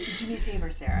do me a favor,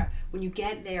 Sarah. When you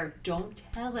get there, don't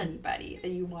tell anybody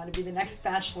that you want to be the next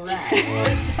Bachelorette.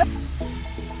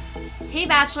 Hey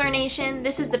Bachelor Nation,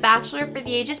 this is the Bachelor for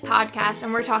the Ages podcast,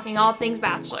 and we're talking all things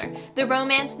Bachelor. The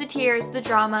romance, the tears, the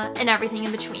drama, and everything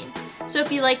in between. So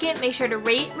if you like it, make sure to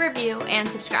rate, review, and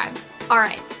subscribe.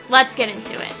 Alright, let's get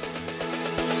into it.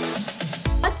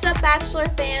 What's up, Bachelor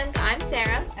fans? I'm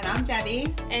Sarah. And I'm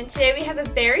Debbie. And today we have a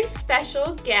very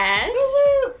special guest.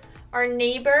 Woo-hoo! Our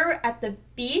neighbor at the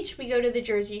beach. We go to the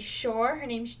Jersey Shore. Her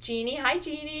name's Jeannie. Hi,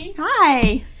 Jeannie.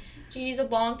 Hi. Jeannie's a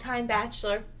longtime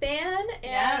Bachelor fan. And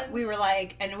Yeah, we were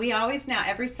like, and we always now,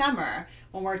 every summer,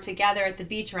 when we're together at the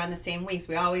beach around the same weeks,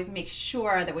 we always make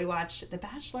sure that we watch The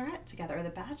Bachelorette together, or The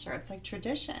Bachelor. It's like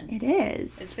tradition. It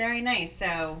is. It's very nice.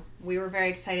 So we were very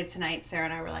excited tonight. Sarah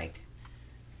and I were like,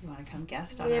 you want to come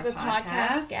guest on We our have a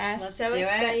podcast guest. Let's So do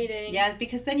exciting. It. Yeah,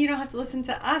 because then you don't have to listen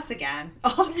to us again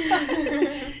all the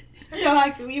time. So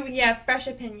yeah, fresh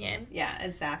opinion. Yeah,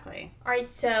 exactly. All right,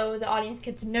 so the audience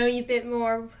gets to know you a bit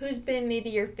more.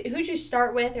 Who'd you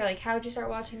start with, or like how'd you start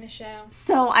watching the show?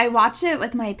 So I watched it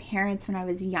with my parents when I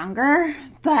was younger,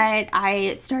 but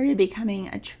I started becoming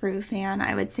a true fan,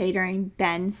 I would say, during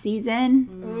Ben's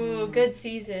season. Ooh, good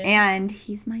season. And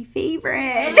he's my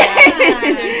favorite.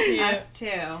 Yeah, us too.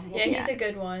 Yeah, he's a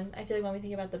good one. I feel like when we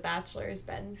think about The Bachelor, is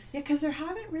Ben's. Yeah, because there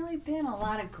haven't really been a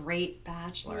lot of great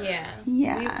bachelors.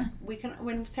 Yeah. We can,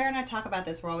 when Sarah and I talk about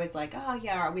this, we're always like, oh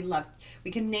yeah,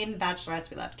 we can name the bachelorettes.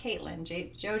 We loved Caitlyn,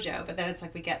 JoJo, but then it's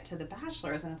like we get to the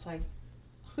bachelors and it's like,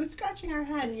 who's scratching our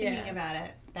heads thinking about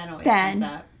it? Ben always comes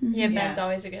up. Yeah, Ben's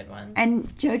always a good one. And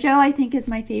JoJo, I think, is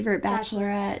my favorite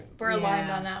Bachelorette. We're aligned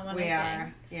on that one. We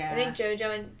are. Yeah. I think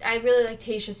JoJo, and I really like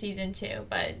Tayshia season 2,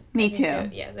 but Me too.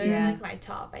 They're like my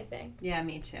top, I think. Yeah,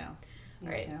 me too.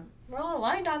 Me too. We're all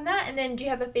aligned on that. And then, do you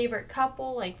have a favorite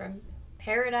couple, like from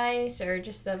Paradise, or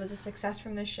just that was a success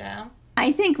from the show?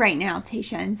 I think right now,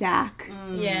 Tayshia and Zach.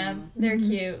 Yeah, they're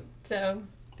cute. So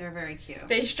they're very cute.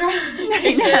 Stay strong,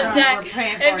 Tayshia and Zach. We're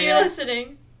praying for if you're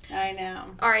listening. I know.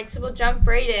 All right, so we'll jump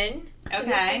right in to this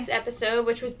Okay. week's episode,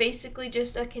 which was basically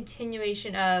just a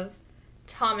continuation of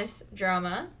Thomas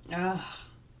drama. Oh,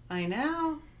 I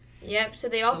know. Yep, so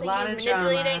they all It's a think lot he's of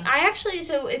manipulating. drama.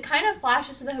 So it kind of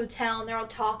flashes to the hotel, and they're all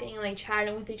talking and like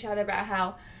chatting with each other about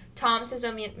how Thomas is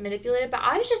so manipulated. But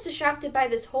I was just distracted by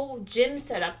this whole gym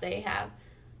setup they have.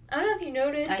 I don't know if you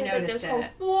noticed. I There's noticed like this whole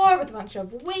floor with a bunch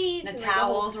of weights. The and,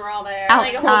 towels were all there.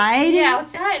 Out- Outside?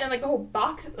 Outside, and like a whole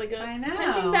box, like a I know.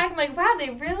 punching bag. I'm like, wow,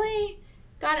 they really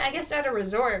got it. I guess at a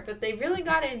resort, but they really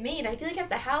got it made. I feel like at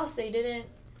the house they didn't.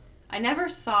 I never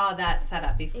saw that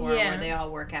setup before Yeah. where they all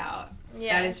work out.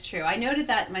 Yeah, That is true. I noted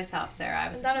that myself, Sarah. I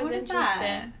thought like, it was what is interesting.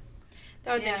 that?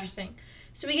 That was Yeah. interesting.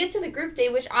 So we get to the group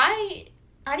date, which I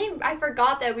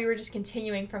forgot that we were just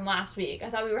continuing from last week. I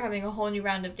thought we were having a whole new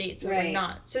round of dates, but we're Right.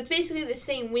 not. So it's basically the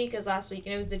same week as last week,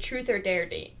 and it was the Truth or Dare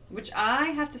date. Which I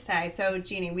have to say, so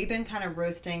Jeannie, we've been kind of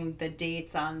roasting the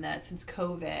dates on this since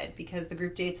COVID because the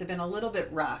group dates have been a little bit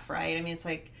rough, right? I mean, it's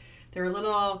like they're a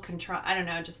little I don't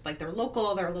know, just like they're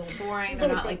local, they're a little boring, they're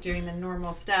not like doing the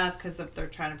normal stuff because they're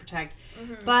trying to protect.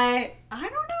 Mm-hmm. But I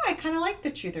don't know, I kind of like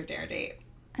the Truth or Dare date.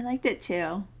 I liked it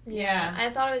too. Yeah. I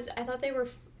thought they were.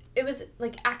 It was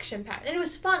like action packed, and it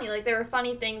was funny. Like there were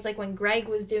funny things, like when Greg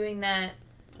was doing that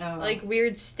like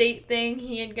weird state thing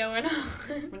he had going on,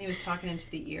 when he was talking into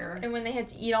the ear. and when they had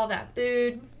to eat all that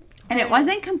food. And it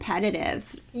wasn't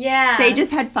competitive. Yeah. They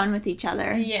just had fun with each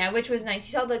other. Yeah, which was nice.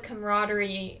 You saw the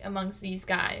camaraderie amongst these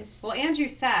guys. Well, Andrew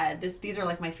said these are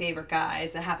like my favorite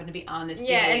guys that happen to be on this date.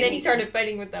 Yeah, and then he started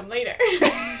fighting with them later.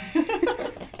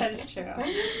 That is true.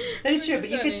 That is true. But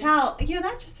you could tell,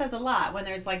 that just says a lot when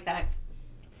there's like that.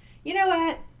 You know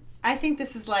what? I think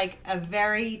this is like a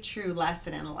very true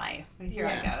lesson in life. Here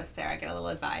I go, Sarah. I get a little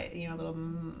advice,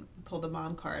 pull the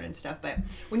mom card and stuff. But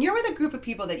when you're with a group of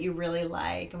people that you really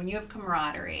like, and when you have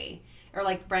camaraderie or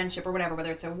like friendship or whatever,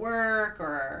 whether it's at work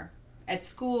or at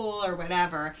school or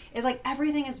whatever, it's like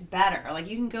everything is better. Like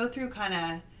you can go through kind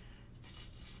of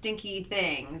stinky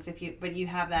things but you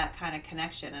have that kind of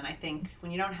connection. And I think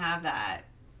when you don't have that,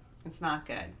 it's not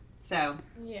good. So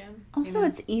yeah. Also,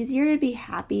 it's easier to be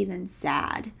happy than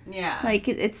sad. Yeah. Like,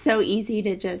 it's so easy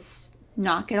to just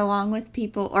not get along with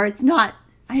people. Or it's not,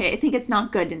 I think it's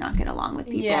not good to not get along with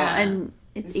people. Yeah. And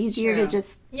it's easier true. to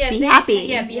just Yeah, be they happy.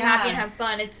 Just, be happy and have Yes.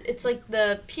 fun. It's like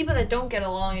the people that don't get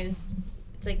along it's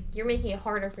like you're making it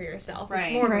harder for yourself. Right.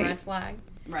 It's more of a Right. red flag.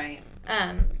 Right.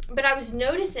 But I was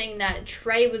noticing that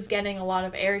Trey was getting a lot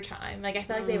of airtime. Like I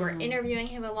feel like they were interviewing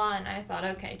him a lot, and I thought,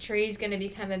 okay, Trey's going to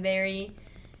become a very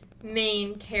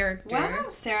main character. Wow,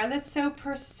 Sarah, that's so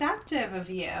perceptive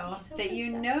of you So that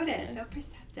you perceptive. notice. So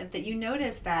perceptive that you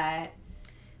notice that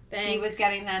he was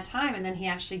getting that time, and then he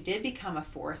actually did become a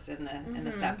force in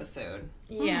this episode.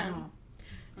 Yeah.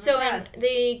 So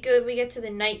we get to the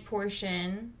night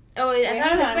portion. Oh, I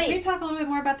thought it was Can we talk a little bit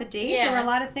more about the date? Yeah. There were a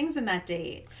lot of things in that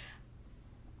date.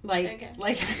 Like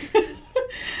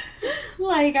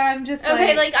I'm just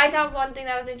okay. Like I thought one thing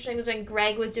that was interesting was when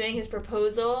Greg was doing his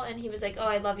proposal, and he was like, "Oh,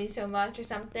 I love you so much" or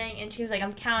something, and she was like,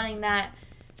 "I'm counting that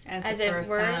as it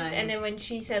worked." And then when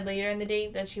she said later in the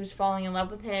date that she was falling in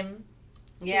love with him,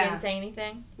 he didn't say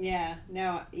anything. Yeah.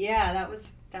 No. Yeah. That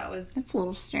was. That's a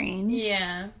little strange.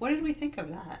 Yeah. What did we think of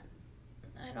that?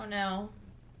 I don't know.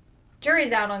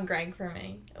 Jury's out on Greg for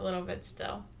me a little bit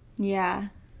still. Yeah.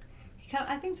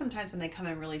 I think sometimes when they come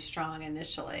in really strong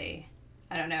initially,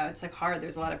 I don't know, it's like hard.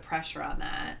 There's a lot of pressure on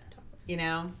that, you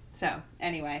know? So,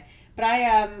 anyway. But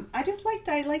I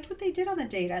liked what they did on the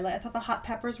date. I thought the hot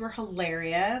peppers were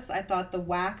hilarious. I thought the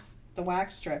wax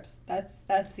strips,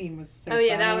 that scene was so funny. Oh,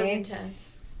 yeah, that was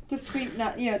intense. The sweet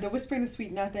the whispering the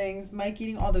sweet nothings, Mike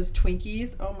eating all those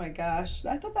Twinkies. Oh, my gosh.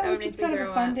 I thought that was just kind of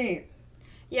a fun date.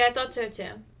 Yeah, I thought so, too.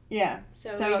 Yeah.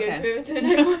 So we go through to the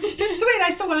next one. So wait,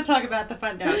 I still want to talk about the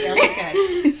fun note. Yeah, okay.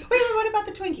 Wait, what about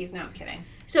the Twinkies? No, I'm kidding.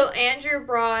 So Andrew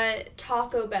brought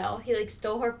Taco Bell. He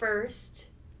stole her first,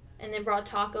 and then brought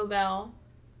Taco Bell.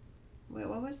 Wait,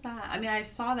 what was that? I mean, I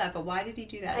saw that, but why did he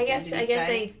do that? I guess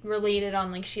they related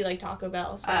on she liked Taco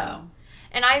Bell. So. Oh.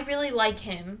 And I really like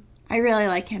him. I really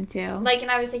like him too. And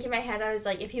I was thinking in my head, I was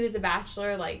like, if he was The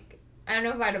Bachelor, I don't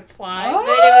know if I'd apply, but it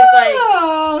was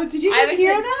Oh, did you just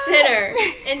hear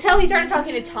that? Until he started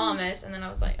talking to Thomas, and then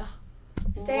I was like, oh,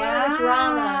 stay out of the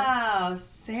drama. Wow,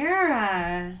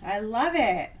 Sarah, I love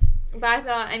it. But I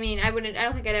thought, I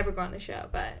don't think I'd ever go on the show,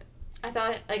 but I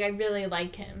thought, I really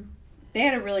like him. They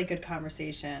had a really good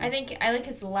conversation. I like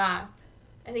his laugh.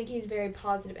 I think he's very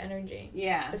positive energy.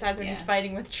 Yeah. Besides when he's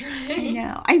fighting with Trey. I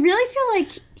know. I really feel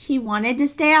like he wanted to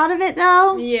stay out of it,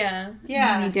 though. Yeah.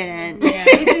 Yeah. And he didn't.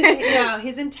 Yeah.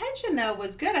 His intention, though,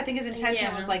 was good. I think his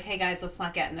intention was like, hey, guys, let's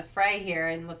not get in the fray here,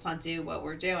 and let's not do what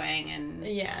we're doing. And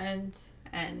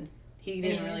he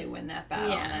didn't really win that battle.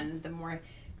 Yeah. And then the more...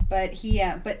 But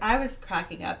I was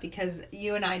cracking up because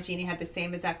you and I, Jeannie, had the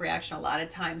same exact reaction a lot of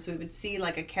times. We would see, one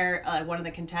of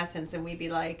the contestants, and we'd be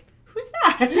like, who's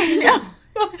that? I know.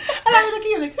 And I would look at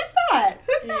you like, who's that?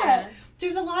 Who's that?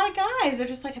 There's a lot of guys that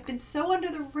just have been so under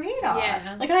the radar.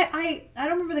 Yeah. I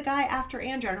don't remember the guy after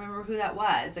Andrew. I don't remember who that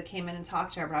was that came in and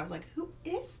talked to her, but I was like, who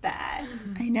is that?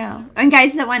 I know. And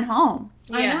guys that went home.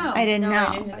 Yeah. I know. I didn't know.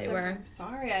 I knew who they were.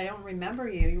 Sorry, I don't remember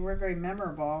you. You were very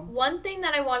memorable. One thing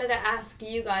that I wanted to ask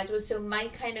you guys was, so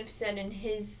Mike kind of said in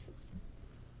his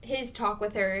talk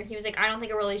with her, he was like, I don't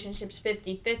think a relationship's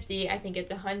 50-50. I think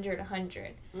it's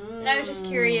 100-100. And I was just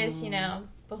curious,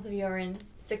 both of you are in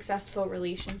successful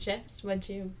relationships. Do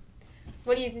you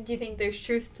think there's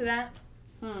truth to that?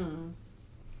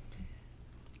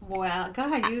 Well,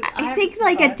 God, I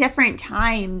think at different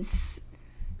times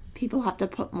people have to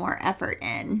put more effort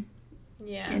in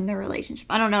the relationship.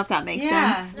 I don't know if that makes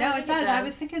sense. No, it does. I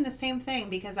was thinking the same thing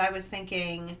because I was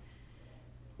thinking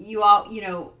you all,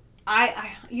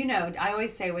 I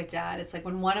always say with Dad, it's like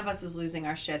when one of us is losing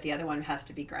our shit, the other one has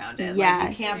to be grounded.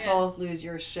 Yes. You can't both lose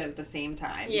your shit at the same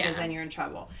time because then you're in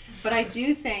trouble. But I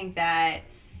do think that,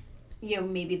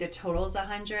 maybe the total is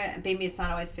 100. Maybe it's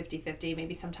not always 50-50.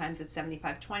 Maybe sometimes it's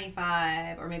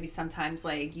 75-25. Or maybe sometimes,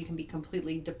 you can be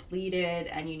completely depleted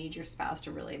and you need your spouse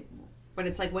to really... But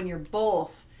it's when you're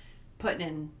both putting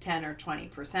in 10 or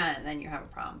 20%, then you have a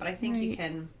problem. But I think you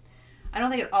can... I don't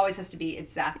think it always has to be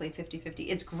exactly 50-50.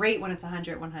 It's great when it's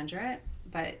 100-100,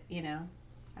 but,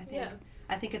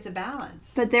 I think it's a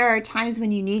balance. But there are times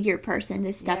when you need your person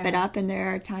to step it up, and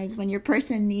there are times when your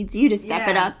person needs you to step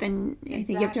it up, and I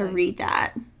think you have to read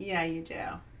that. Yeah, you do.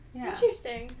 Yeah.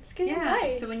 Interesting. It's good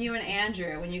advice. So when you and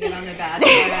Andrew, when you get on the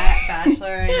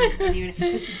Bachelor, but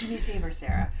do me a favor,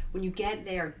 Sarah. When you get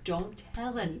there, don't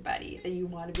tell anybody that you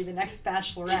want to be the next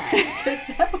Bachelorette.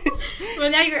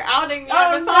 Well, now you're outing me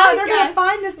on the podcast. They're going to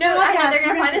find this podcast. I know, they're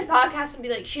going to find this podcast and be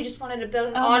like, she just wanted to build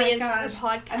an audience for the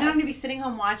podcast. And then I'm going to be sitting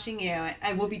home watching you.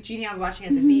 And we'll be, Jeannie, I'll be watching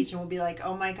at the beach, and we'll be like,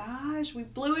 oh my gosh, we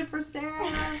blew it for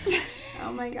Sarah.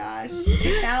 Oh my gosh.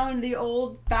 They found the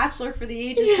old Bachelor for the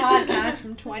Ages podcast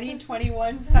from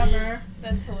 2021 summer.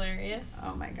 That's hilarious.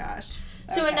 Oh my gosh.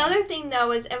 So another thing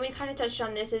though is, and we kind of touched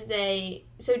on this, is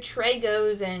so Trey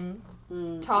goes and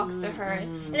talks to her,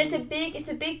 and it's a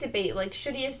big debate.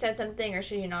 Should he have said something or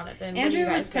should he not have been? Andrew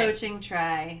was coaching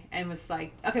Trey and was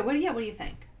like, okay, what do you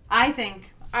think? I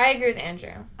agree with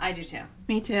Andrew. I do too.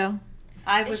 Me too.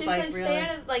 I was really, stay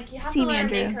out of, you have to let her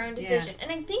make her own decision.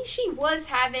 And I think she was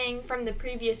having from the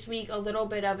previous week a little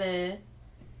bit of a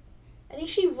I think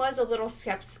she was a little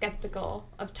skeptical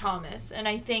of Thomas, and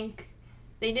I think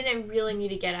they didn't really need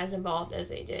to get as involved as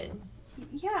they did.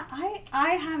 Yeah,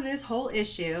 I have this whole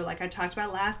issue, like I talked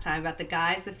about last time, about the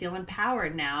guys that feel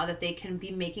empowered now that they can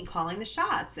be calling the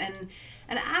shots. And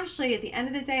actually, at the end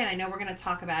of the day, and I know we're going to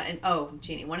talk about, and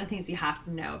Jeannie, one of the things you have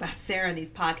to know about Sarah in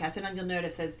these podcasts, and you'll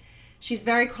notice is she's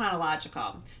very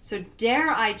chronological. So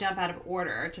dare I jump out of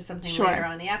order to something later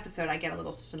on in the episode, I get a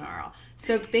little snarl.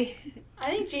 So I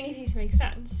think Jeannie thinks it makes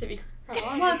sense to be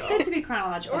chronological. Well, it's good to be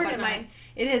chronological. Organized.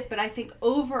 It is, but I think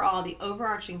overall, the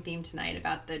overarching theme tonight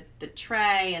about the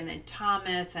Trey and then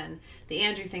Thomas and the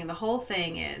Andrew thing, and the whole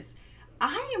thing is,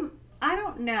 I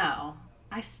don't know.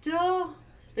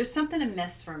 There's something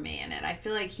amiss for me in it. I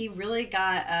feel like he really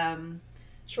got...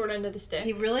 short end of the stick.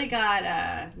 He really got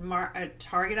a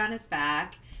target on his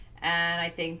back, and I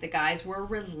think the guys were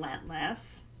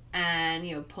relentless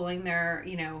and, pulling their,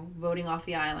 voting off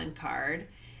the island card.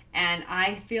 And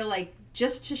I feel like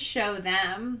just to show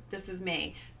them, this is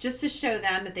me, just to show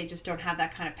them that they just don't have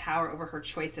that kind of power over her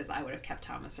choices, I would have kept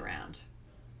Thomas around.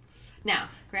 Now,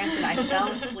 granted, I fell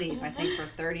asleep, I think, for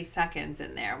 30 seconds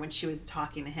in there when she was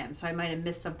talking to him. So I might have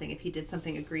missed something if he did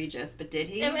something egregious. But did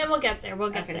he? And we'll get there.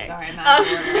 We'll get there. Okay, sorry. I'm out of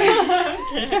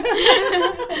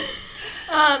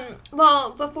order.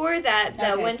 Well, before that,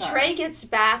 though, Okay, when sorry. Trey gets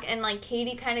back and,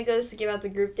 Katie kind of goes to give out the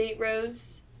group date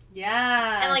rose.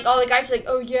 Yeah. And, all the guys are like,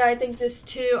 oh, yeah, I think this,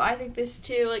 too. I think this,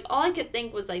 too. All I could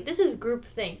think was, this is group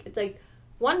think. It's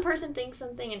one person thinks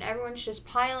something and everyone's just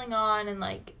piling on and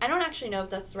I don't actually know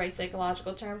if that's the right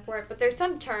psychological term for it, but there's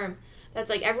some term that's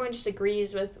everyone just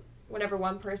agrees with whatever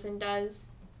one person does.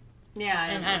 Yeah, I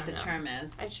don't know what the term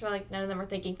is. I just feel like none of them were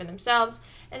thinking for themselves.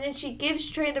 And then she gives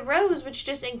Trey the rose, which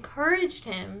just encouraged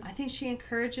him. I think she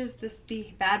encourages this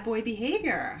bad boy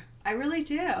behavior. I really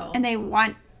do. And they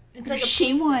want...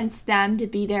 she wants them to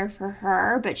be there for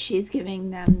her, but she's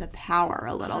giving them the power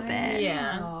a little bit.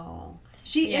 Yeah.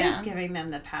 She is giving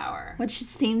them the power. Which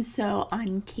seems so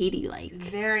un-Katie-like.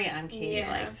 Very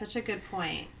un-Katie-like. Such a good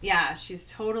point. Yeah, she's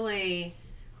totally...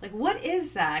 what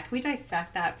is that? Can we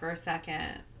dissect that for a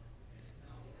second?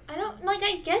 I don't...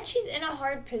 I get she's in a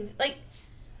hard position.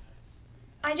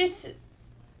 I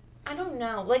don't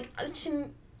know.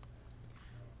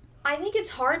 I think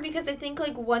it's hard because I think,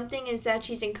 one thing is that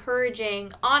she's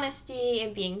encouraging honesty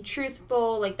and being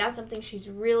truthful. That's something she's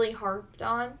really harped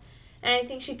on. And I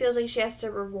think she feels like she has to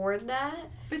reward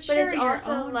that. But share it's your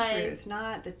also own truth,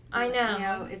 not the... I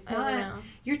know. It's not...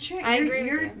 You're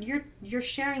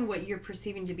sharing what you're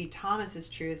perceiving to be Thomas's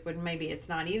truth, when maybe it's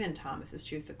not even Thomas's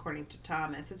truth according to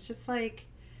Thomas. It's just I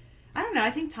don't know. I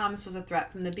think Thomas was a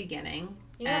threat from the beginning.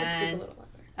 You gotta speak a little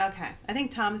louder. Okay. I think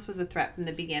Thomas was a threat from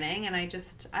the beginning, and I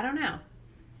don't know.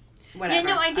 Whatever.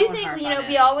 Yeah, no, I do think,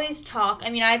 we always talk. I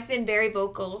mean, I've been very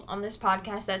vocal on this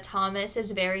podcast that Thomas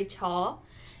is very tall.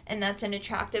 And that's an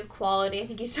attractive quality. I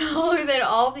think he's taller than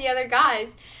all the other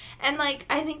guys. And, I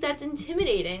think that's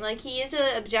intimidating. He is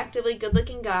an objectively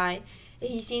good-looking guy.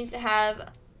 He seems to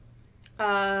have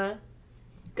a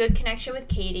good connection with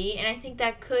Katie. And I think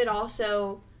that could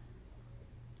also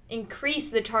increase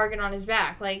the target on his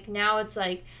back. Now it's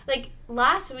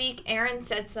last week, Aaron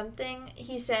said something.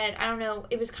 He said, I don't know,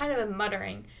 it was kind of a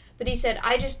muttering. But he said,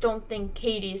 I just don't think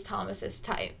Katie is Thomas's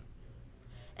type.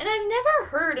 And I've never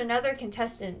heard another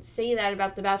contestant say that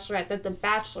about The Bachelorette, that The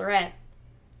Bachelorette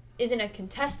isn't a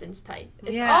contestant's type.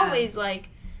 It's always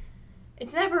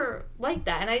it's never like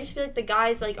that. And I just feel like the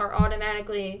guys are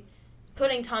automatically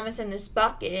putting Thomas in this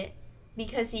bucket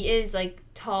because he is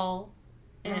tall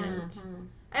and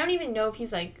I don't even know if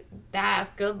he's that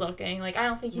good looking. I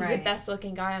don't think he's the best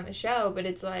looking guy on the show, but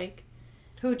it's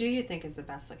Who do you think is the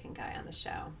best looking guy on the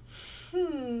show?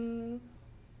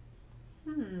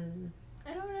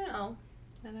 I don't know.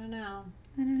 I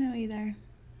don't know either.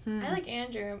 I like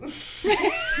Andrew.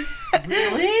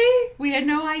 Really? We had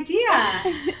no idea.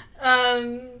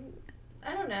 I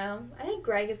don't know. I think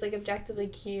Greg is objectively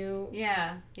cute.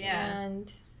 Yeah.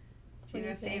 And do you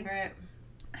have a favorite?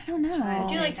 I don't know. I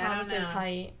do like Thomas's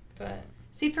height, but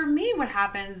see, for me, what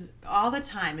happens all the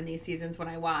time in these seasons when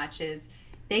I watch is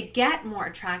they get more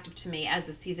attractive to me as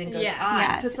the season goes on.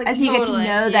 Yes. So it's as you get to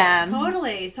know them.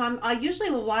 Totally. So I usually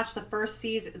will watch the first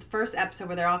episode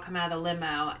where they're all coming out of the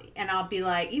limo, and I'll be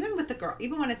even with the girl,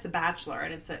 even when it's a Bachelor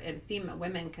and it's female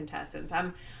women contestants,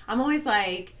 I'm always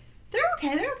they're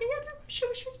okay. Yeah, she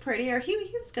was pretty, or he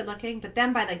was good looking. But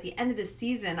then by the end of the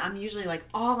season, I'm usually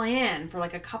all in for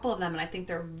a couple of them, and I think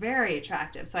they're very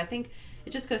attractive. So I think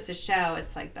it just goes to show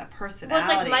it's the personality.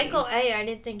 Well, it's Michael A. I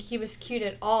didn't think he was cute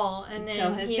at all, and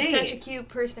until then he had such a cute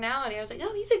personality. I was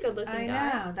oh, he's a good looking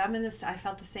guy. I know. I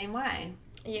felt the same way.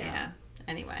 Yeah.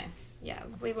 Anyway, Yeah.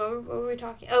 Wait, what were we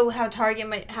talking? Oh, how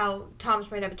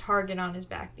Thomas might have a target on his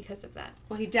back because of that.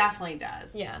 Well, he definitely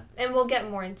does. Yeah, and we'll get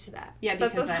more into that. Yeah,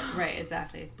 because right,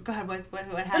 exactly. But go ahead.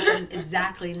 What happened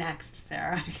exactly next,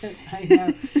 Sarah? Because I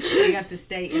know you have to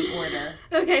stay in order.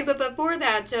 Okay, but before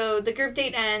that, so the group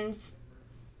date ends.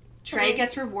 Trey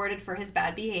gets rewarded for his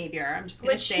bad behavior. I'm just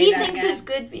going to say that which he thinks is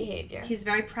good behavior. He's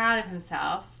very proud of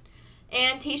himself.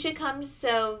 And Tayshia comes,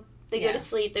 so they go to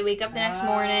sleep. They wake up the next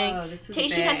morning.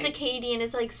 Tayshia comes to Katie and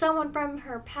is like, someone from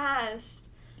her past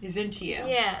is into you.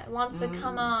 Yeah, wants to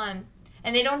come on.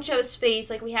 And they don't show his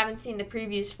face. Like, we haven't seen the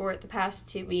previews for it the past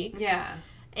 2 weeks. Yeah.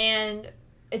 And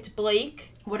it's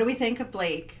Blake. What do we think of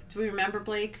Blake? Do we remember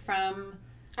Blake from...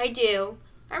 I do.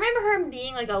 I remember him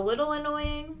being, like, a little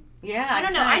annoying. Yeah, I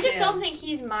don't know. I just don't think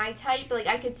he's my type. But, like,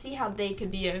 I could see how they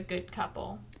could be a good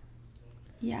couple.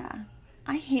 Yeah.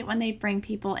 I hate when they bring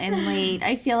people in late.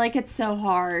 I feel like it's so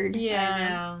hard. Yeah. I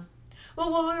know.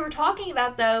 Well, what we were talking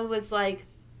about, though, was, like,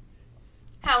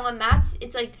 how on Matt's...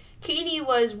 It's, like, Katie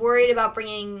was worried about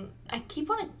bringing... I keep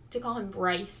wanting to call him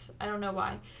Bryce. I don't know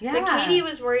why. Yes. But Katie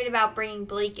was worried about bringing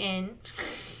Blake in.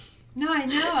 No, I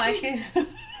know. I can't...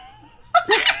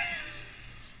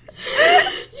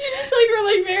 You just, like, were,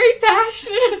 like, very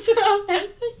passionate about that.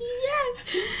 Yes.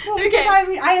 Well, because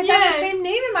I had the same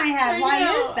name in my head. Why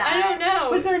is that? I don't know.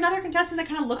 Was there another contestant that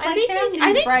kind of looked like him?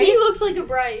 I think Bryce? He looks like a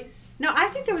Bryce. No, I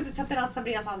think there was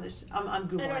somebody else on this. I'm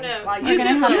Googling. I don't know. Well, you're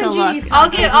going to have to look.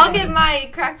 I'll give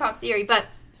my crackpot theory, but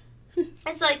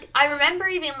it's like, I remember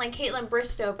even, like, Caitlin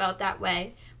Bristow felt that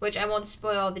way, which I won't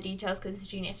spoil all the details because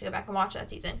Jeannie has to go back and watch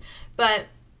that season. But,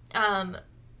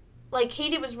 like,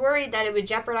 Katie was worried that it would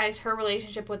jeopardize her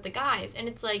relationship with the guys. And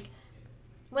it's like,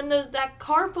 when that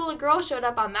car full of girls showed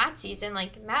up on Matt's season,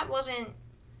 like, Matt wasn't...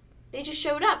 They just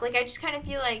showed up. Like, I just kind of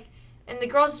feel like... And the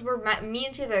girls were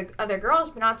mean to the other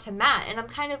girls, but not to Matt. And I'm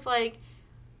kind of like...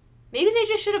 Maybe they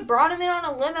just should have brought him in on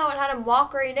a limo and had him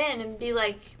walk right in and be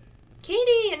like,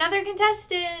 Katie, another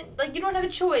contestant. Like, you don't have a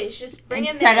choice. Just bring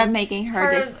him in. Instead of making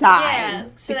her decide. Yeah.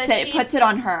 So that it puts it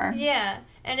on her. Yeah.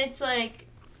 And it's like...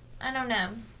 I don't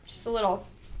know. Just a little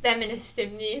feminist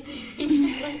in me.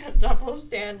 Like a double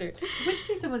standard. Which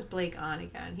season was Blake on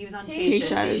again? He was on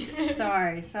Tayshia's.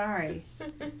 Sorry. Sorry.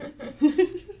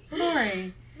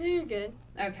 You're good.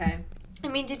 Okay. I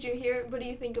mean, did you hear? What do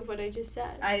you think of what I just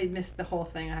said? I missed the whole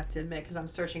thing, I have to admit, because I'm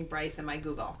searching Bryce in my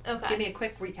Google. Okay. Give me a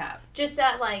quick recap. Just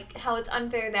that, like, how it's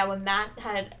unfair that when Matt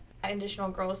had additional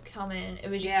girls come in, it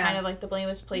was just kind of like the blame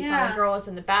was placed on the girls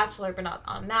in The Bachelor, but not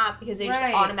on Matt, because they just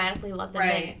automatically let them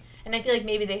in. And I feel like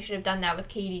maybe they should have done that with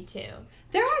Katie, too.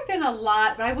 There have been a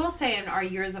lot, but I will say in our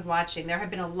years of watching, there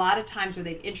have been a lot of times where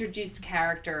they've introduced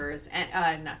characters,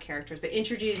 and not characters, but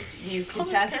introduced new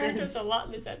contestants. Characters a lot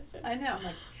in this episode. I know.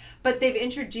 But they've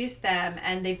introduced them,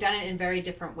 and they've done it in very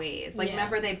different ways. Like,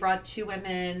 remember they brought 2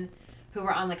 women who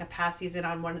were on, like, a past season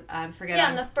on one, forget.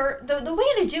 Yeah, the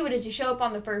way to do it is you show up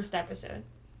on the first episode.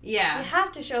 Yeah. You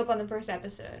have to show up on the first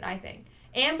episode, I think.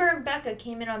 Amber and Becca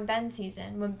came in on Ben's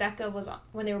season when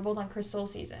when they were both on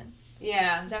Crystal's season.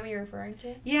 Yeah. Is that what you're referring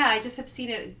to? Yeah, I just have seen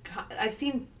it. I've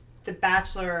seen the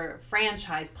Bachelor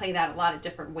franchise play that a lot of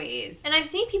different ways. And I've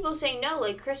seen people say no,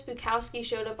 like Chris Bukowski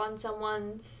showed up on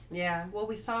someone's. Yeah, well,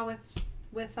 we saw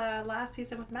with last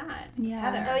season with Matt. Yeah.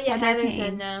 Heather. Oh yeah, Heather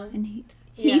said no. And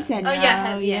he said no. Oh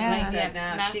yeah, He said no.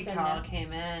 Matt She said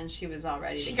came in. She was all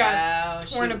ready to go. She got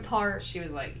torn apart. She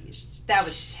was like, that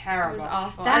was terrible. It was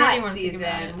awful. That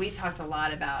season, we talked a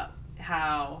lot about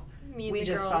how we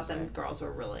just thought them girls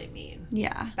were really mean.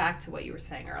 Yeah. Back to what you were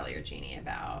saying earlier, Jeannie,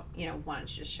 about, wanting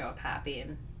to just show up happy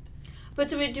and... But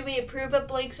do we approve of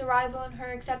Blake's arrival and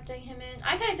her accepting him in?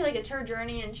 I kind of feel like it's her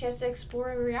journey and she has to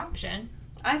explore every option.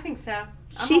 I think so.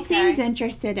 She seems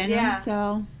interested in him,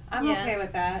 so... I'm okay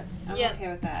with that. Okay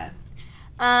with that.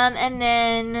 And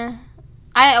then...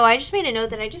 I just made a note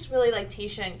that I just really like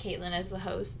Tayshia and Caitlin as the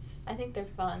hosts. I think they're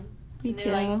fun. Me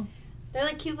too. They're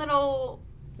like cute little...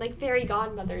 like fairy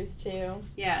godmothers too.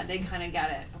 Yeah, they kind of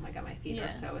got it. Oh my god, my feet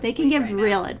are so. They can give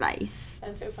real advice.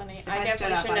 That's so funny. I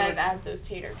definitely shouldn't have added those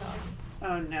tater tots.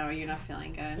 Oh no, you're not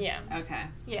feeling good. Yeah. Okay.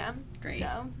 Yeah. Great.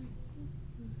 So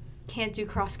can't do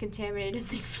cross-contaminated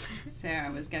things.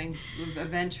 Sarah was getting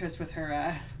adventurous with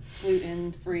her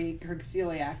gluten-free her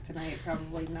celiac tonight.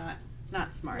 Probably not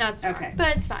smart. Not smart. Okay.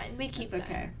 But it's fine. We keep. It's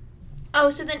okay. Oh,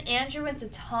 so then Andrew went to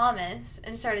Thomas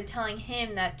and started telling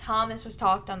him that Thomas was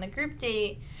talked on the group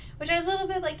date, which I was a little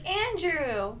bit like,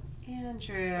 Andrew, stay when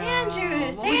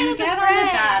you get on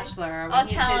The Bachelor, when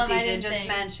he's his season, just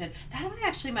mention. That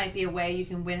actually might be a way you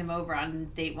can win him over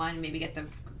on date 1 and maybe get the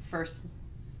first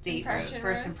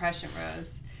impression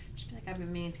rose. Just be like, I've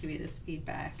been meaning to give you this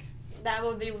feedback. That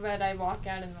would be when I walk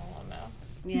out in the limo.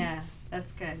 Yeah,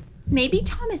 that's good. Maybe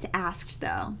Thomas asked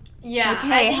though. Yeah.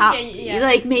 Like, hey,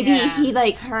 like maybe he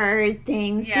like heard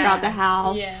things throughout the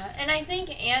house. Yeah, and I think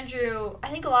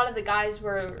a lot of the guys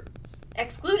were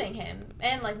excluding him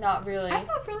and like not really. I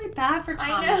felt really bad for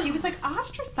Thomas. I know. He was like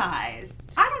ostracized.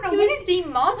 I don't know. He was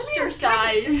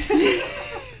demonster-sized.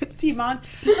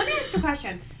 Let me ask you a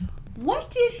question. What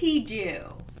did he do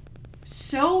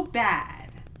so bad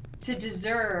to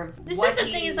deserve This is the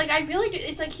thing, is like I really do,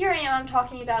 it's like here I am, I'm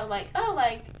talking about like, oh,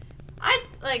 like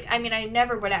I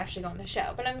never would actually go on the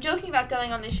show, but I'm joking about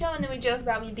going on the show, and then we joke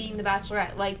about me being the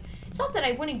Bachelorette. Like, it's not that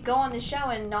I wouldn't go on the show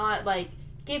and not like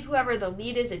give whoever the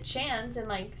lead is a chance and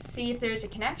like see if there's a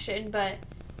connection, but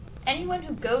anyone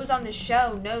who goes on the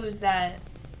show knows that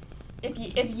if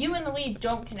you and the lead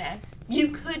don't connect, you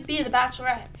could be the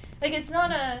Bachelorette. Like, it's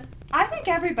not a... I think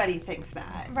everybody thinks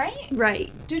that. Right?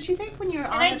 Right. Don't you think when you're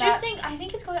on and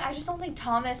I just don't think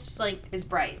Thomas, like... is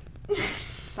bright.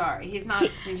 Sorry, he's not.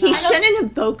 He shouldn't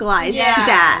have vocalized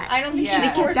that. I don't think he should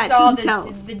have kept that to foresaw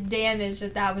himself. the damage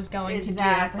that was going to do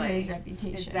for his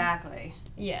reputation. Exactly.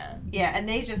 Yeah. Yeah, and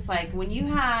they just like, when you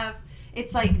have,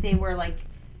 it's like they were like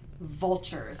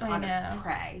vultures on a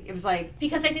prey. It was like,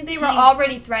 because I think they were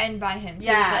already threatened by him. So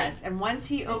yes, like, and once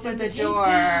he opened the door,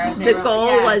 the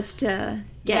goal was to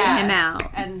get him out,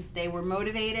 and they were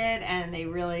motivated, and they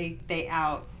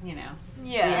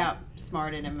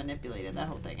outsmarted and manipulated that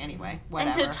whole thing. Anyway, whatever.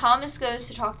 And so Thomas goes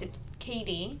to talk to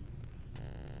Katie,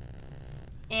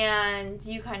 and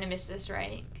you kind of missed this,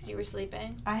 right? Because you were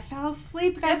sleeping. I fell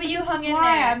asleep, guys. But this hung is in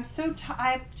why there. I'm so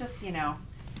I just,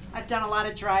 I've done a lot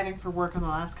of driving for work in the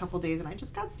last couple of days, and I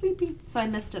just got sleepy, so I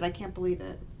missed it. I can't believe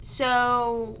it.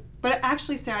 So... But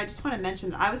actually, Sarah, I just want to mention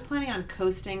that I was planning on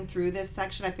coasting through this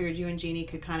section. I figured you and Jeannie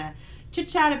could kind of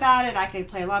chit-chat about it. I could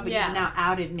play along, but you've now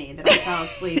outed me that I fell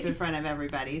asleep in front of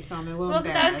everybody, so I'm a little embarrassed.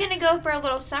 Well, because I was going to go for a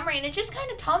little summary, and it just kind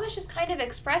of, Thomas just kind of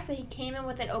expressed that he came in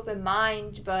with an open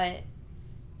mind, but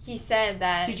he said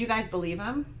that... Did you guys believe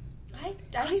him? I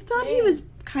thought he was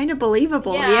kind of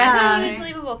believable. Yeah, I thought he was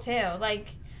believable, too. Like...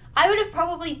 I would have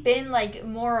probably been, like,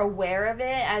 more aware of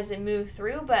it as it moved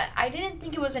through, but I didn't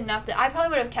think it was enough that I probably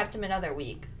would have kept him another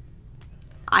week.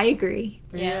 I agree.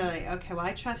 Really? Yeah. Okay, well,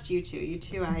 I trust you two. You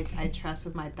two, I trust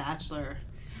with my bachelor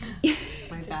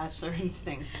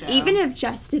instinct. So. Even if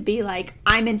just to be like,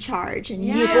 I'm in charge and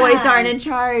you boys aren't in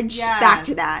charge, back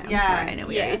to that. I'm sorry, I know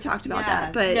we already talked about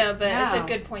that. But it's a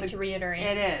good point to reiterate.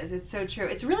 It is. It's so true.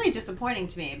 It's really disappointing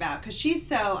to me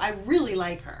because I really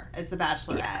like her as the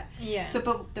Bachelorette. Yeah. So,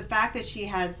 but the fact that she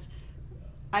has,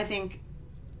 I think,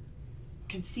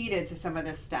 conceded to some of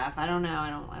this stuff, I don't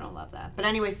know. I don't love that. But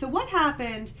anyway, so what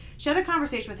happened? She had a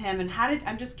conversation with him, and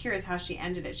I'm just curious how she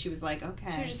ended it. She was like,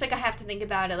 okay. She was just like, I have to think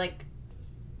about it. Like,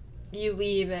 you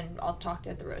leave, and I'll talk to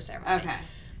you at the rose ceremony. Okay.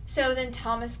 So then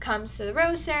Thomas comes to the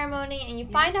rose ceremony, and you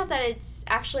find out that it's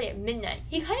actually at midnight.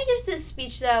 He kind of gives this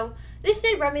speech, though. This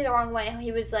did rub me the wrong way. How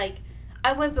he was like,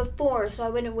 I went before, so I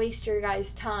wouldn't waste your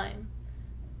guys' time.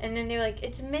 And then they're like,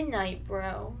 it's midnight,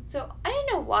 bro. So I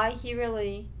didn't know why he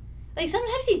really... Like,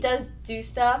 sometimes he does do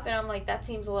stuff, and I'm like, that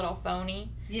seems a little phony.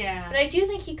 Yeah. But I do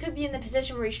think he could be in the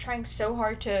position where he's trying so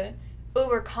hard to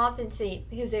overcompensate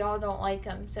because they all don't like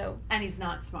him, so... And he's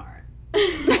not smart.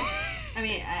 I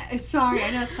mean, sorry,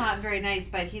 I know it's not very nice,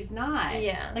 but he's not.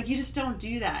 Yeah. Like, you just don't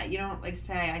do that. You don't, like,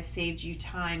 say, I saved you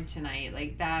time tonight.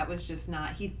 Like, that was just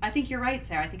not... I think you're right,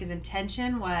 Sarah. I think his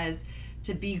intention was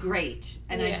to be great,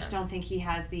 and I just don't think he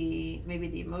has maybe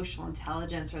the emotional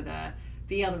intelligence or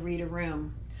be able to read a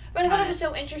room. But I thought it was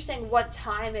so interesting what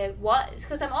time it was,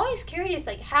 because I'm always curious,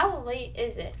 like, how late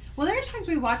is it? Well, there are times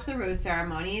we watch the rose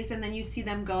ceremonies, and then you see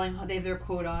them going, they have their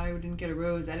quote, I didn't get a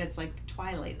rose, and it's like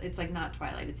twilight. It's like not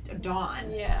twilight, it's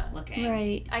dawn looking.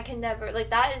 Right. I can never, like,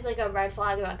 that is like a red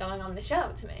flag about going on the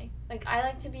show to me. Like, I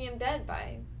like to be in bed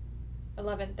by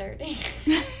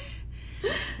 11:30.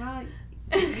 Well,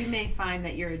 you may find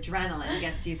that your adrenaline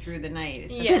gets you through the night.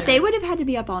 But they would have had to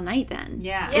be up all night then.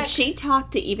 Yeah. If she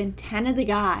talked to even 10 of the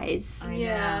guys, I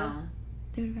know.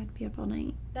 They would have had to be up all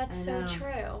night. That's so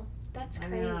true. That's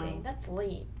crazy. That's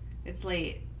late. It's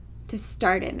late. To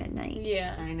start at midnight.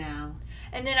 Yeah. I know.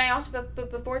 And then I also,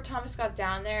 but before Thomas got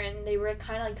down there and they were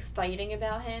kind of like fighting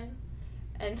about him,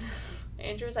 and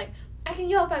Andrew was like, I can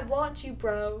yell if I want to,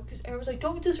 bro. Because Aaron was like,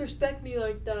 don't disrespect me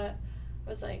like that. I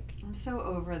was like... I'm so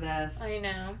over this. I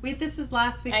know. This is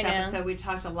last week's episode. We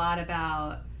talked a lot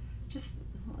about just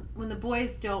when the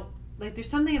boys don't... Like, there's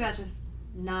something about just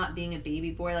not being a baby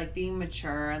boy, like, being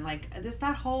mature, and, like,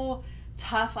 that whole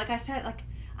tough... Like I said, like,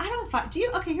 I don't find... Do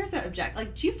you... Okay, here's an object.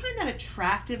 Like, do you find that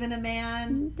attractive in a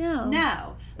man? No.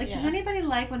 No. Like, does anybody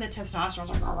like when the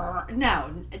testosterone's like... No.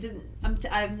 It doesn't...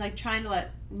 I'm, like, trying to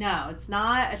let No, it's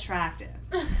not attractive.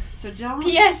 So don't.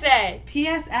 PSA.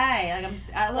 PSA.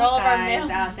 Look, guys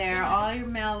out there, all your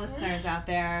male listeners out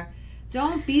there,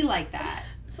 don't be like that.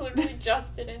 It's literally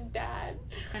Justin and Dad.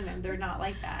 And then they're not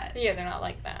like that. Yeah, they're not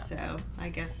like that. So I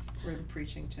guess we're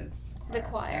preaching to the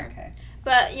choir. Okay.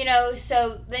 But,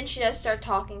 so then she does start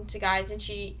talking to guys,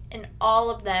 and all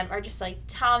of them are just like,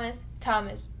 Thomas,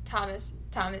 Thomas, Thomas,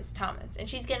 Thomas, Thomas. And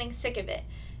she's getting sick of it.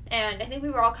 And I think we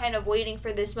were all kind of waiting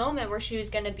for this moment where she was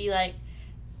going to be like,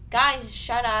 guys,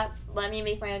 shut up, let me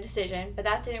make my own decision. But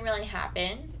that didn't really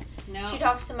happen. No. She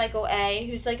talks to Michael A.,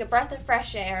 who's like a breath of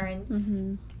fresh air,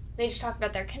 and they just talked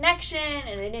about their connection,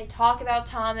 and they didn't talk about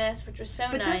Thomas, which was so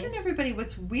nice. But doesn't everybody,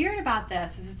 what's weird about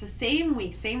this is it's the same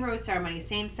week, same rose ceremony,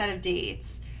 same set of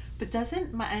dates. But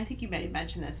I think you may have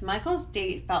mentioned this, Michael's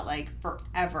date felt like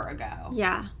forever ago.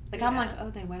 Yeah. Like, I'm like, oh,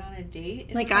 they went on a date?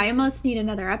 And like, I almost need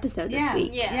another episode this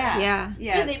week. Yeah,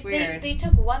 it's weird. They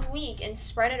took 1 week and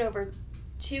spread it over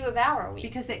 2 of our weeks.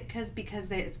 Because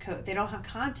they don't have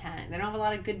content. They don't have a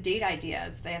lot of good date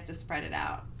ideas. They have to spread it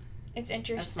out. It's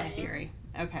interesting. That's my theory.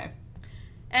 Okay.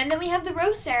 And then we have the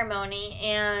rose ceremony,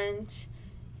 and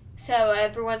so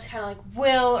everyone's kind of like,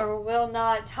 will or will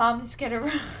not Thomas get a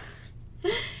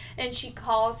rose? And she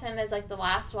calls him as like the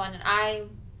last one, and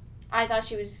I thought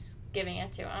she was giving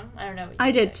it to him. I don't know.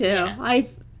 I did too. Yeah.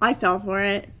 I fell for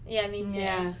it. Yeah, me too.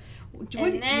 Yeah.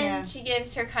 And then she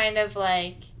gives her kind of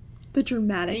like the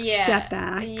dramatic step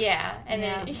back. Yeah, and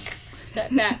then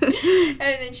step back, and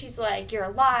then she's like, "You're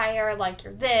a liar. Like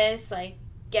you're this. Like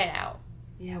get out."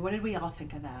 Yeah. What did we all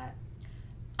think of that?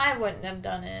 I wouldn't have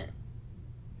done it.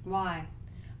 Why?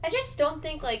 I just don't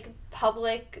think like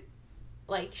public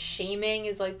like shaming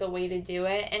is like the way to do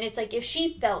it. And it's like if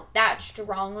she felt that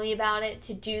strongly about it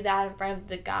to do that in front of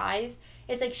the guys,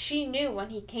 it's like she knew when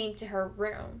he came to her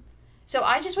room. So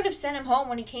I just would have sent him home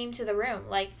when he came to the room.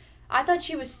 Like I thought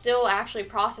she was still actually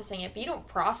processing it, but you don't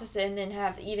process it and then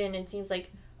have even, it seems like,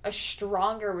 a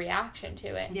stronger reaction to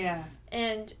it. Yeah.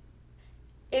 And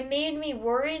it made me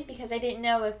worried because I didn't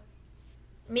know if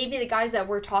maybe the guys that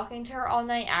were talking to her all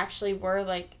night actually were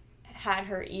like had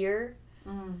her ear.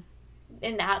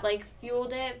 And that, like,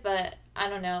 fueled it, but I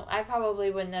don't know. I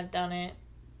probably wouldn't have done it.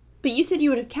 But you said you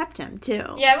would have kept him, too.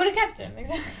 Yeah, I would have kept him,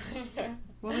 exactly.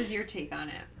 What was your take on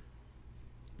it?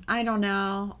 I don't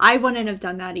know. I wouldn't have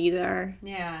done that either.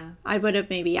 Yeah. I would have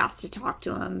maybe asked to talk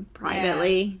to him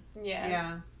privately.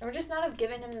 Yeah. Or just not have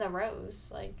given him the rose.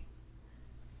 Like,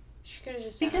 she could have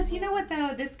just... Because you know what,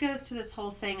 though? This goes to this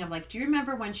whole thing of, like, do you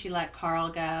remember when she let Carl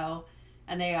go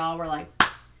and they all were like...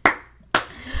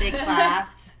 They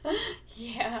clapped.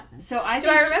 Yeah. So I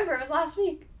remember? It was last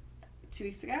week. 2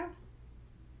 weeks ago?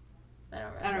 I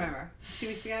don't remember. 2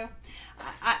 weeks ago?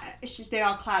 They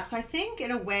all clapped. So I think, in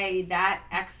a way, that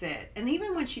exit, and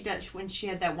even when she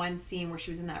had that one scene where she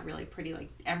was in that really pretty,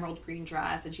 like, emerald green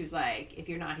dress, and she was like, if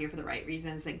you're not here for the right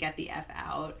reasons, then get the F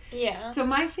out. Yeah. So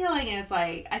my feeling is,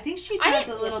 like, I think she does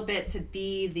a little bit to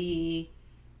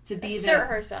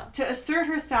assert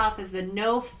herself as the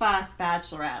no fuss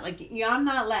bachelorette. Like, I'm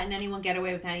not letting anyone get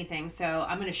away with anything, so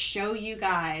I'm going to show you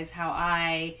guys how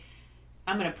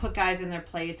I'm going to put guys in their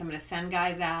place. I'm going to send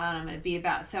guys out. I'm going to be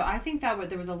about... So I think that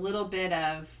there was a little bit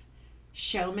of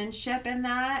showmanship in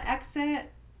that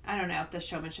exit. I don't know if the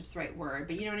showmanship's the right word,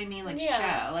 but you know what I mean? Like,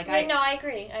 show. Like, no, I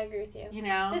agree. I agree with you. You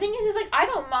know? The thing is like, I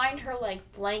don't mind her,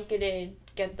 like, blanketed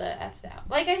get the F's out.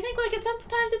 Like, I think, like,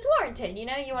 sometimes it's warranted, you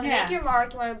know? You want to make your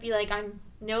mark. You want to be like, I'm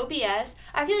no BS.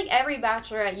 I feel like every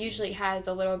bachelorette usually has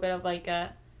a little bit of, like,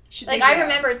 a... Like, I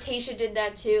remember Tayshia did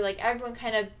that, too. Like, everyone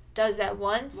kind of does that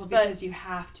once. Well, because you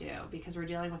have to. Because we're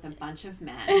dealing with a bunch of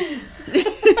men.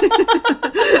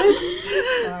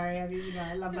 Sorry. I mean,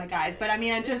 I love my guys. But, I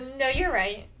mean, I just... No, you're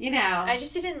right. You know. I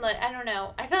just didn't... I don't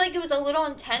know. I felt like it was a little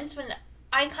intense when...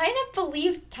 I kind of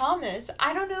believed Thomas.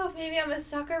 I don't know if maybe I'm a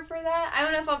sucker for that. I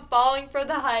don't know if I'm falling for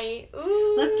the hype.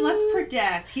 Ooh. Let's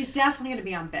predict. He's definitely going to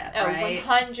be on BIP, right?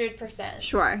 100%.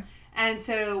 Sure. And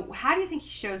so, how do you think he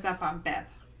shows up on BIP?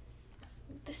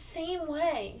 The same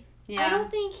way. Yeah. I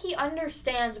don't think he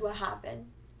understands what happened.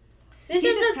 This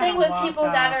is the thing with people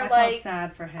that are I felt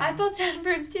sad for him. I felt sad for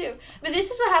him too. But this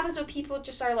is what happens when people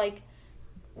just are like,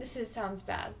 sounds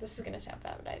bad. This is going to sound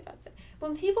bad, what I'm about to say.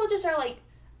 When people just are like,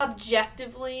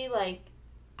 objectively, like,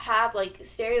 have, like,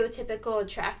 stereotypical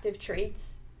attractive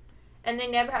traits, and they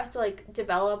never have to, like,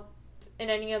 develop in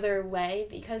any other way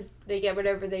because they get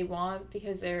whatever they want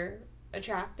because they're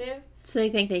attractive. So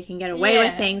they think they can get away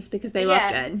with things because they look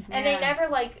good. And they never,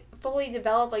 like, fully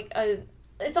develop, like,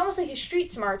 it's almost like his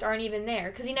street smarts aren't even there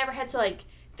because he never had to, like,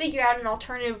 figure out an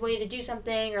alternative way to do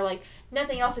something, or like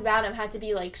nothing else about him had to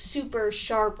be like super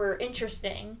sharp or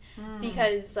interesting,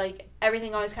 because like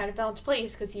everything always kind of fell into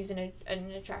place because he's an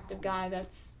attractive guy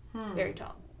that's very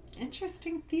tall.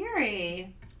 Interesting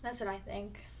theory. That's what I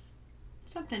think.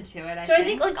 Something to it, I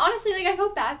think, like, honestly, like, I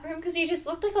felt bad for him because he just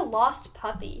looked like a lost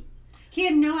puppy. He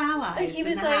had no allies like, he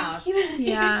was in the house. He was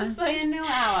just like... He had no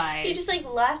allies. He just, like,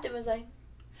 left and was like...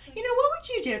 You know, what would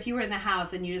you do if you were in the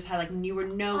house and you just had, like, you were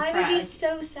no friends? I would be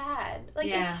so sad. Like,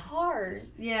 it's hard.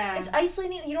 It's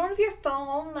isolating. You don't have your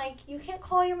phone. Like, you can't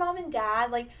call your mom and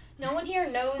dad. Like, no one here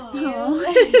knows you.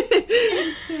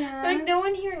 Like, no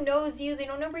one here knows you. They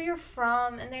don't know where you're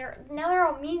from. And they're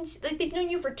all mean. Like, they've known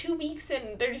you for 2 weeks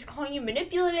and they're just calling you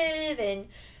manipulative and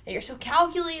you're so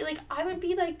calculated. Like, I would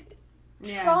be, like...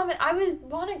 I would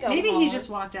want to go Maybe home. he just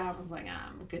walked out and was like,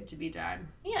 I'm good to be done.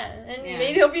 Yeah, and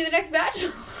maybe he'll be the next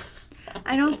Bachelor.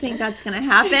 I don't think that's going to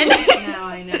happen. No,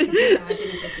 I know. Could you imagine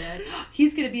if it did?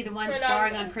 He's going to be the one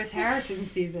starring on Chris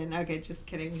Harrison's season. Okay, just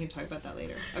kidding. We can talk about that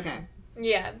later. Okay.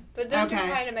 Yeah, but those are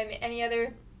kind of any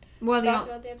other thoughts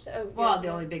about the episode? The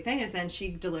only big thing is then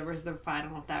she delivers the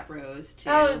final of that rose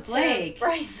to Blake. To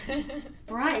Bryson.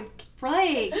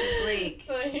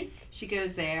 Blake. She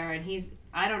goes there and he's...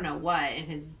 I don't know what in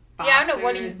his boxers. I don't know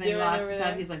what he's doing over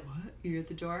there. He's like, "What? You're at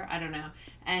the door?" I don't know.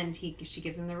 And she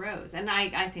gives him the rose, and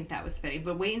I think that was fitting.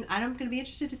 But I'm going to be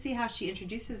interested to see how she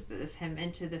introduces him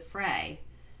into the fray.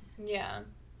 Yeah.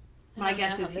 My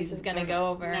guess is this is going to go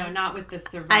over. No, not with the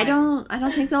survivor. I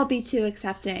don't think they'll be too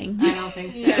accepting. I don't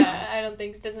think so. Yeah, I don't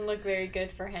think it doesn't look very good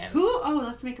for him.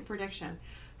 Let's make a prediction.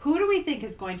 Who do we think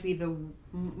is going to be the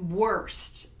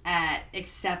worst at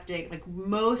accepting, like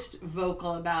most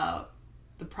vocal about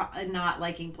not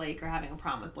liking Blake or having a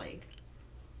problem with Blake?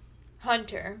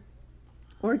 Hunter.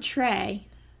 Or Trey.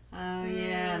 Oh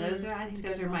yeah, those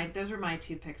were my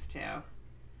two picks too.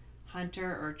 Hunter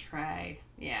or Trey.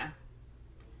 Yeah.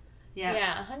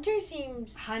 Yeah, Hunter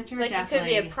seems like definitely. he could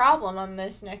be a problem on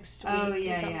this next week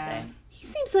or something. Yeah. He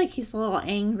seems like he's a little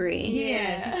angry. He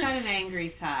is. He's got an angry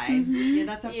side. Mm-hmm. Yeah,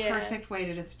 that's a perfect way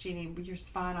to just, Jeannie, you're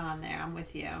spot on there. I'm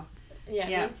with you.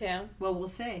 Yeah, me too. Well, we'll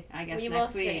see, I guess, next week. We will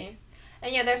see.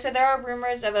 And there are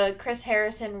rumors of a Chris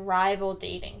Harrison rival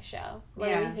dating show. What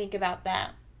do we think about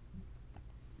that?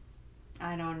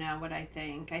 I don't know what I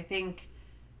think.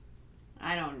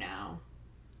 I don't know.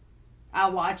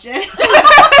 I'll watch it.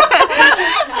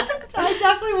 I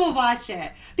definitely will watch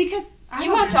it. Because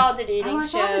you watch all the dating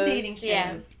shows. I watch all the dating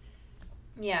shows.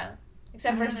 Yeah.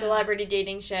 Except for Celebrity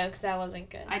Dating Show, because that wasn't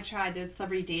good. I tried the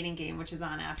Celebrity Dating Game, which is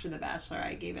on after The Bachelor.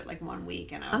 I gave it like 1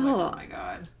 week, and I was like, oh my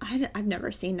God. I've never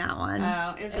seen that one.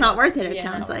 Oh, it's not worth it, it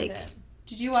sounds like.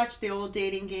 Did you watch the old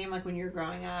dating game, like when you were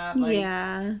growing up?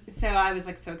 Yeah. So I was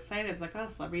like so excited. I was like,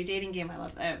 Celebrity Dating Game. I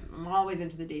love that. I'm always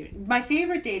into the dating. My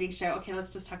favorite dating show. Okay,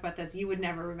 let's just talk about this. You would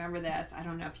never remember this. I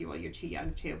don't know if you will. You're too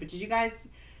young too. But did you guys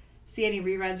see any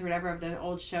reruns or whatever of the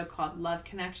old show called Love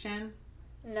Connection?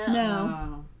 No.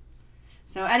 Oh.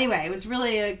 So anyway, it was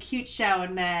really a cute show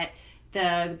in that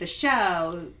the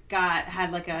show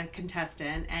had like a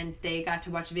contestant, and they got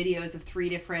to watch videos of 3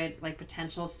 different like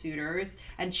potential suitors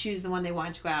and choose the one they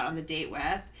wanted to go out on the date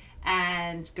with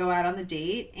and go out on the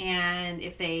date. And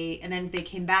then they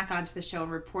came back onto the show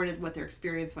and reported what their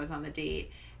experience was on the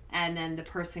date. And then the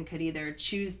person could either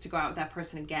choose to go out with that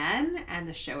person again and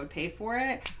the show would pay for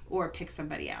it, or pick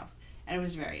somebody else. And it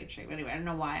was very intriguing. Anyway, I don't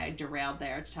know why I derailed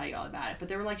there to tell you all about it. But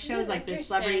there were like shows like this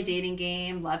Celebrity Dating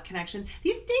Game, Love Connection.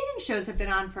 These dating shows have been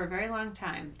on for a very long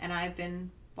time. And I've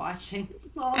been watching.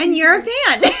 And you're a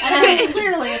fan. And I'm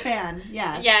clearly a fan.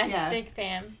 Yes. Yes, big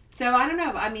fan. So I don't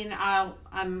know. I mean, I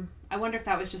wonder if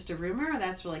that was just a rumor or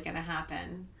that's really going to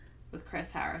happen with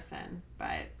Chris Harrison.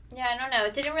 But yeah, I don't know.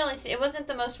 It wasn't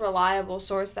the most reliable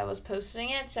source that was posting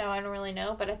it, so I don't really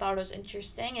know. But I thought it was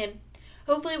interesting, and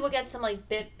hopefully we'll get some, like,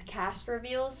 BIP cast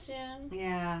reveals soon.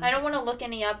 Yeah. I don't want to look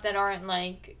any up that aren't,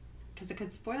 like... Because it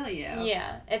could spoil you.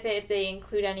 Yeah, if they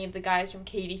include any of the guys from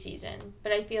Katie's season.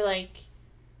 But I feel like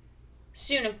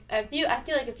soon, a few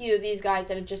of these guys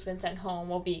that have just been sent home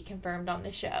will be confirmed on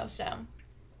the show, so...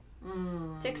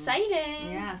 It's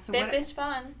exciting. Yeah. So BIP is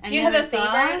fun. Do you have a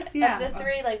favorite of the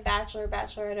 3, like Bachelor,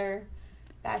 Bachelorette, or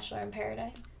Bachelor in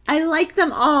Paradise? I like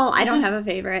them all. I don't have a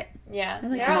favorite. Yeah,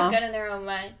 they're all good in their own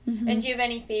way. Mm-hmm. And do you have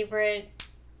any favorite,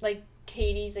 like,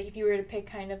 Katie's, like, if you were to pick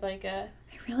kind of like a...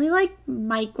 I really like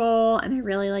Michael, and I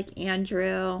really like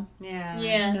Andrew. Yeah.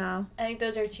 Yeah. No. I think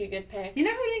those are 2 good picks. You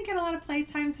know who didn't get a lot of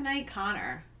playtime tonight?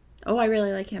 Connor. Oh, I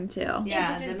really like him, too. Yeah,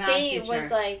 because his date was,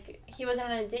 like, he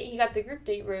wasn't on a date. He got the group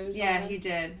date rose. Yeah, he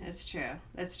did. It's true.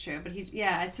 That's true. But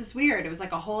it's just weird. It was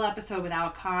like a whole episode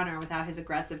without Connor, without his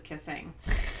aggressive kissing.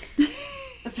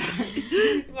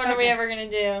 Sorry. What are we ever going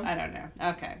to do? I don't know.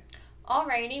 Okay.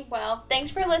 Alrighty, well,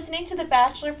 thanks for listening to the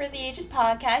Bachelor for the Ages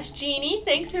podcast. Jeannie,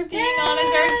 thanks for being on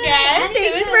as our guest.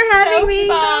 Thanks for having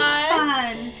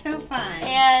me. So fun.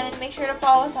 And make sure to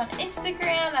follow us on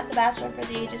Instagram at the Bachelor for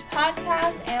the Ages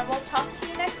podcast, and we'll talk